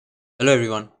Hello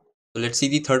everyone. So let's see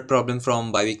the third problem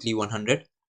from Biweekly 100.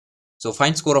 So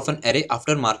find score of an array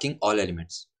after marking all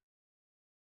elements.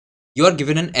 You are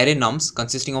given an array nums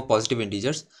consisting of positive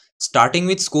integers. Starting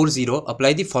with score 0,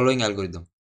 apply the following algorithm.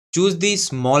 Choose the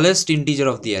smallest integer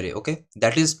of the array, okay?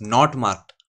 That is not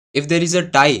marked. If there is a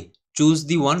tie, choose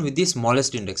the one with the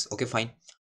smallest index, okay, fine.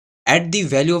 Add the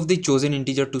value of the chosen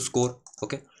integer to score,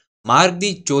 okay? Mark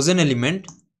the chosen element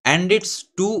and its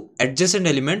two adjacent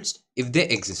elements if they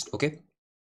exist, okay?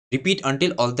 Repeat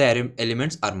until all the array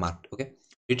elements are marked, okay?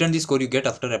 Return the score you get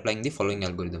after applying the following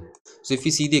algorithm. So if we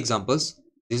see the examples,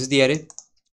 this is the array,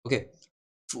 okay?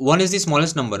 1 is the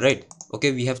smallest number, right?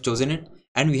 Okay, we have chosen it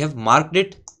and we have marked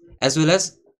it as well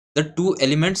as the two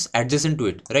elements adjacent to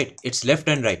it, right? It's left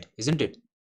and right, isn't it?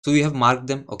 So we have marked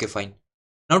them, okay, fine.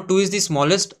 Now 2 is the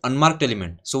smallest unmarked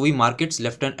element, so we mark its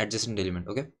left and adjacent element,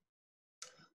 okay?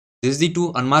 This is the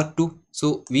 2 unmarked 2,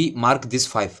 so we mark this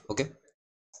 5, okay?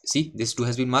 See, this 2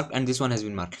 has been marked and this one has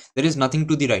been marked. There is nothing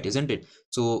to the right, isn't it?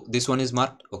 So this one is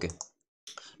marked, okay.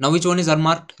 Now which one is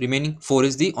unmarked? Remaining 4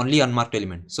 is the only unmarked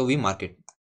element, so we mark it.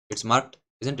 It's marked,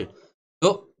 isn't it?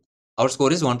 So our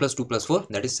score is 1 plus 2 plus 4,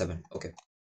 that is 7, okay.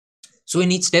 So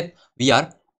in each step we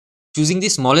are choosing the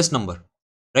smallest number,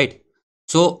 right?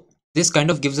 So this kind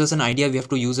of gives us an idea. We have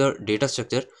to use a data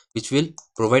structure which will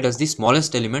provide us the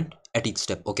smallest element at each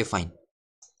step, okay, fine.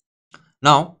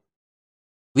 Now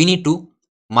we need to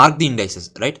mark the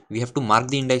indices, right? We have to mark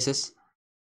the indices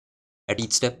at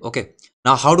each step, okay.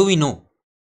 Now how do we know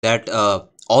that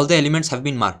all the elements have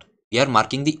been marked? We are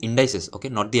marking the indices, okay,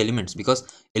 not the elements,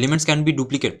 because elements can be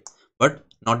duplicate but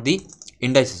not the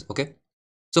indices, okay.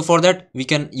 So for that we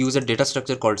can use a data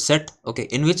structure called set, okay,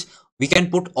 in which we can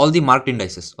put all the marked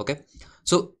indices, okay.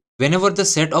 So whenever the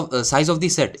set of size of the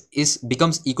set is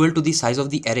becomes equal to the size of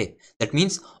the array, that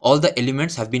means all the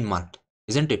elements have been marked,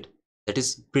 isn't it? That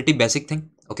is pretty basic thing,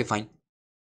 okay, fine.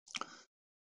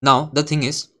 Now the thing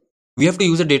is, we have to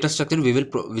use a data structure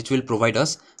which will provide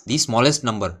us the smallest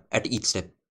number at each step.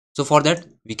 So for that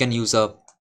we can use a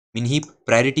min heap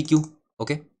priority queue,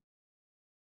 okay.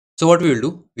 So what we will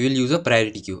do, we will use a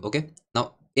priority queue, okay.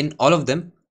 Now in all of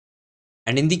them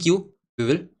and in the queue we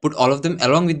will put all of them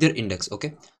along with their index,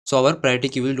 okay. So our priority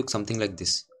queue will look something like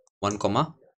this: 1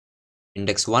 comma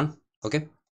index 1, okay,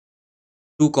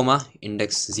 2 comma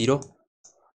index 0,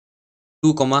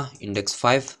 2 comma index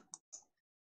 5,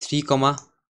 3 comma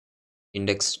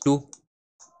index 2,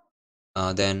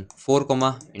 then 4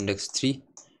 comma index 3,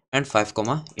 and 5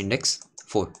 comma index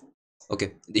 4,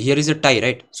 okay. Here is a tie,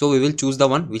 right? So we will choose the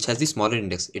one which has the smaller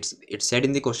index. It's said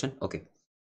in the question, okay.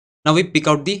 Now we pick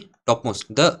out the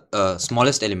topmost, the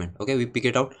smallest element, okay. We pick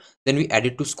it out, then we add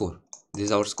it to score. This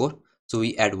is our score, so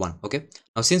we add 1, okay.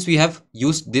 Now since we have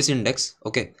used this index,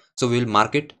 okay, so we will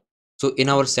mark it. So in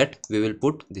our set we will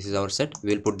put, this is our set,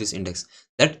 we will put this index,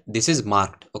 that this is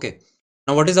marked, okay.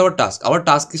 Now what is our task? Our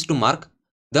task is to mark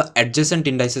the adjacent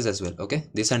indices as well, okay,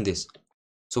 this and this.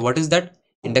 So what is that?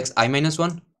 Index I minus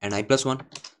 1 and I plus 1.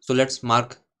 So let's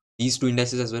mark these two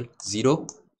indices as well, 0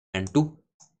 and 2,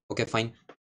 okay, fine.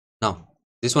 Now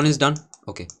this one is done,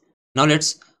 okay. Now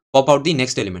let's pop out the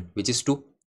next element, which is 2.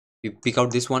 We pick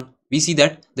out this one, we see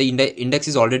that the index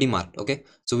is already marked, okay,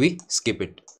 so we skip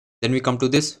it. Then we come to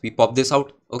this, we pop this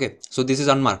out, okay, so this is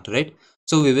unmarked, right?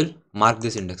 So we will mark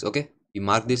this index, okay. We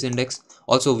mark this index,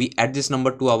 also we add this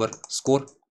number to our score,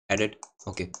 added,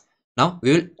 okay. Now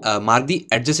we will mark the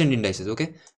adjacent indices,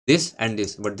 okay, this and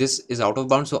this, but this is out of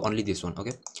bounds, so only this one,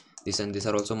 okay. This and this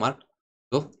are also marked.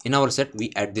 So in our set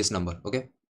we add this number, okay,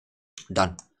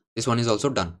 done. This one is also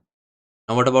done.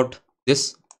 Now what about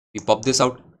this? We pop this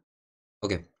out,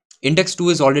 okay. Index 2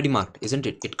 is already marked, isn't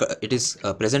it? It is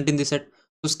present in the set,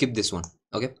 so skip this one,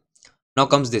 okay. Now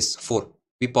comes this 4.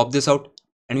 We pop this out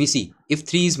and we see if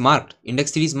 3 is marked,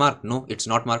 index 3 is marked. No, it's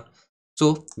not marked.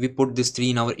 So we put this 3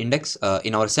 in our index,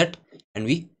 in our set, and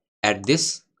we add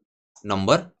this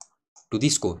number to the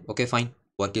score, okay, fine.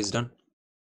 Work is done.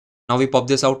 Now we pop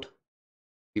this out.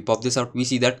 We pop this out, we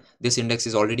see that this index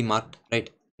is already marked, right?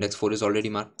 Index 4 is already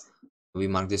marked. We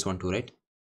mark this one too, right,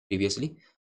 previously.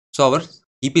 So our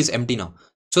heap is empty now.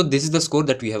 So this is the score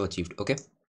that we have achieved, okay.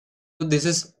 So this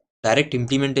is direct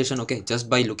implementation, okay, just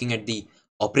by looking at the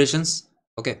operations,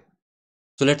 okay.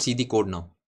 So let's see the code now.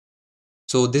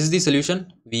 So this is the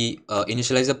solution. We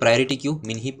initialize the priority queue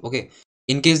min heap, okay.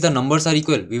 In case the numbers are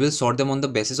equal, we will sort them on the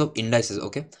basis of indices,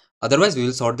 okay. Otherwise we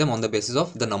will sort them on the basis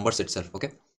of the numbers itself,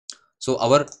 okay. So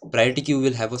our priority queue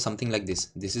will have something like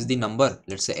this. This is the number,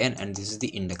 let's say n, and this is the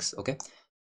index, okay,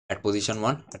 at position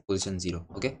 1, at position 0,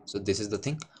 okay. So this is the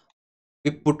thing. We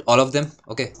put all of them,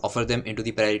 okay, offer them into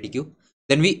the priority queue.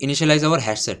 Then we initialize our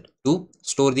hash set to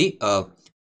store the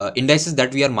indices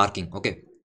that we are marking. Okay,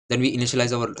 then we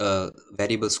initialize our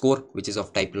variable score, which is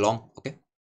of type long. Okay,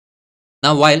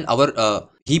 now while our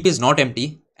heap is not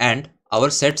empty and our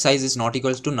set size is not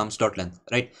equals to nums.length,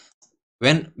 right?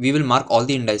 When we will mark all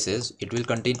the indices, it will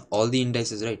contain all the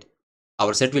indices, right?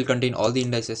 Our set will contain all the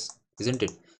indices, isn't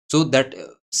it? So that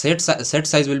set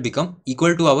size will become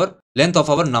equal to our length of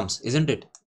our nums, isn't it?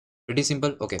 Pretty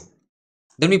simple. Okay,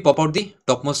 then we pop out the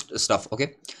topmost stuff.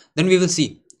 Okay, then we will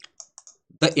see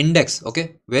the index.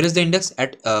 Okay, where is the index?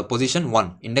 At position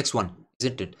 1, index 1,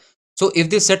 isn't it? So if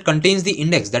this set contains the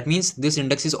index, that means this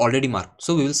index is already marked,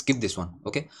 so we will skip this one.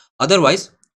 Okay,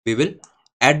 otherwise we will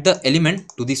add the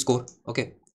element to the score.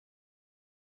 Okay,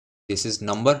 this is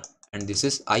number and this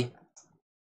is I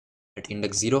at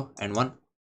index 0 and 1.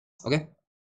 Okay,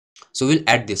 so we'll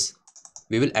add this,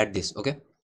 we will add this. Okay,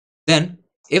 then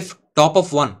if top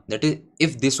of 1, that is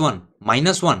if this one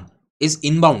minus 1 is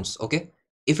inbounds. Okay,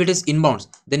 if it is inbounds,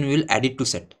 then we will add it to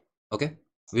set. Okay,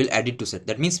 we will add it to set,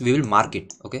 that means we will mark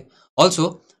it. Okay,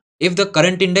 also if the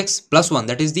current index plus 1,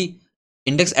 that is the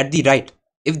index at the right,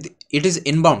 if it is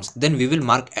inbounds, then we will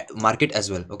mark it as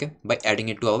well. Okay, by adding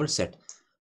it to our set.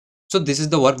 So this is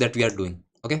the work that we are doing.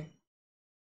 Okay,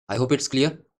 I hope it's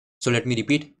clear. So let me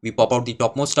repeat. We pop out the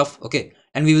topmost stuff. Okay,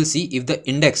 and we will see if the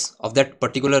index of that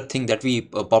particular thing that we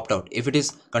popped out, if it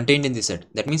is contained in the set,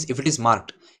 that means if it is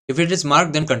marked. If it is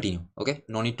marked, then continue. Okay,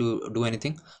 no need to do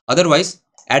anything. Otherwise,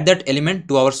 add that element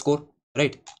to our score,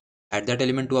 right? Add that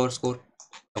element to our score.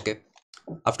 Okay,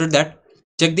 after that,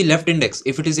 check the left index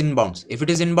if it is inbounds. If it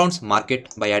is inbounds, mark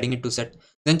it by adding it to set.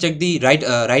 Then check the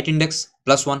right index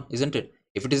plus 1, isn't it?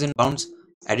 If it is inbounds,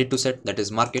 add it to set, that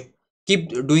is mark it.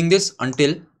 Keep doing this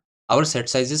until our set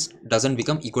sizes doesn't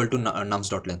become equal to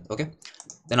nums.length. Okay,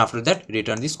 then after that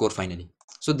return the score finally.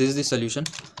 So this is the solution,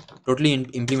 totally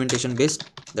implementation based.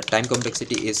 The time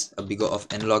complexity is a big O of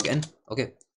n log n.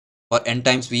 Okay, for n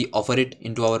times we offer it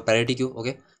into our parity queue.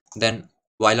 Okay, then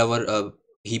while our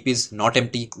heap is not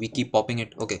empty, we keep popping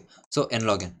it. Okay, so n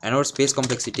log n, and our space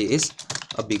complexity is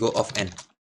a big O of n,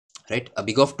 right? A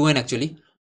big O of 2n actually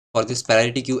for this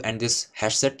parity queue and this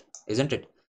hash set, isn't it?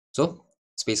 So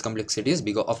space complexity is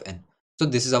big O of n. So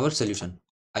this is our solution.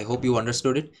 I hope you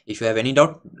understood it. If you have any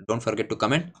doubt, don't forget to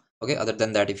comment. Okay, other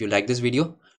than that, if you like this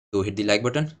video, do hit the like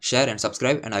button, share and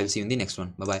subscribe, and I will see you in the next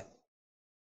one. Bye bye.